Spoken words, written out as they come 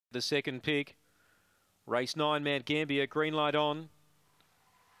The second pick. Race 9, Mt-Gambier, green light on.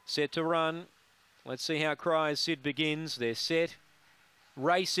 Set to run. Let's see how Cry as Sid begins. They're set.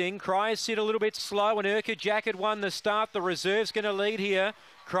 Racing. Cry as Sid a little bit slow, and Urquhart Jacket won the start. The reserve's going to lead here.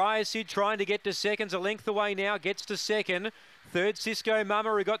 Cry as Sid trying to get to seconds, a length away now, gets to second. Third, Cisco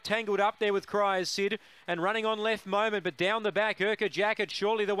Mama, who got tangled up there with Cry as Sid, and running on Left Moment, but down the back, Urquhart Jacket,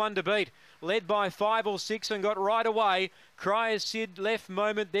 surely the one to beat. Led by 5 or 6 and got right away. Cry as Sid, Left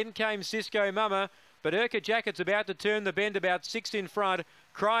Moment, then came Cisco Mama, but Urquhart Jacket's about to turn the bend, about 6 in front.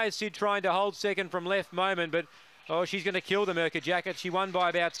 Cry as Sid trying to hold second from Left Moment, but oh, she's going to kill them, Urquhart Jacket. She won by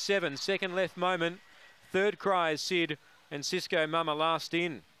about 7. Second, Left Moment. Third, Cry as Sid, and Cisco Mama last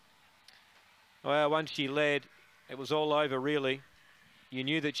in. Well, once she led, it was all over, really. You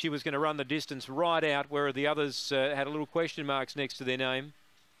knew that she was going to run the distance right out, where the others had a little question marks next to their name.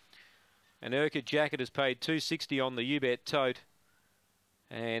 And Urquhart Jacket has paid $2.60 on the U-Bet tote,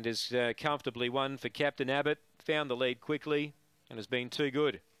 and has comfortably won for Captain Abbott. Found the lead quickly and has been too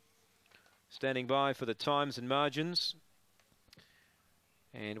good. Standing by for the times and margins.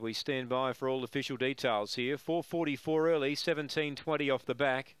 And we stand by for all official details here. 4:44 early, 17:20 off the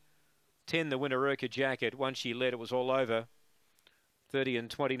back. 10 the winner, Urquhart Jacket. Once she led, it was all over. 30 and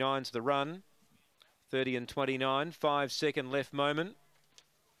 29's the run. 30 and 29. 5 second, Left Moment.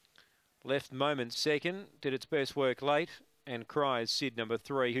 Left Moment second. Did its best work late. And Cry as Sid, number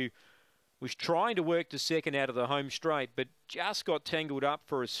 3, who was trying to work to second out of the home straight, but just got tangled up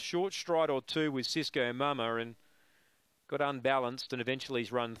for a short stride or two with Cisco Mama and got unbalanced, and eventually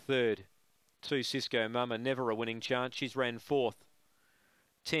he's run third. 2 Cisco Mama, never a winning chance. She's ran 4th.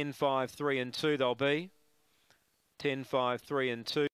 10, 5, 3 and 2 they'll be. 10, 5, 3 and 2.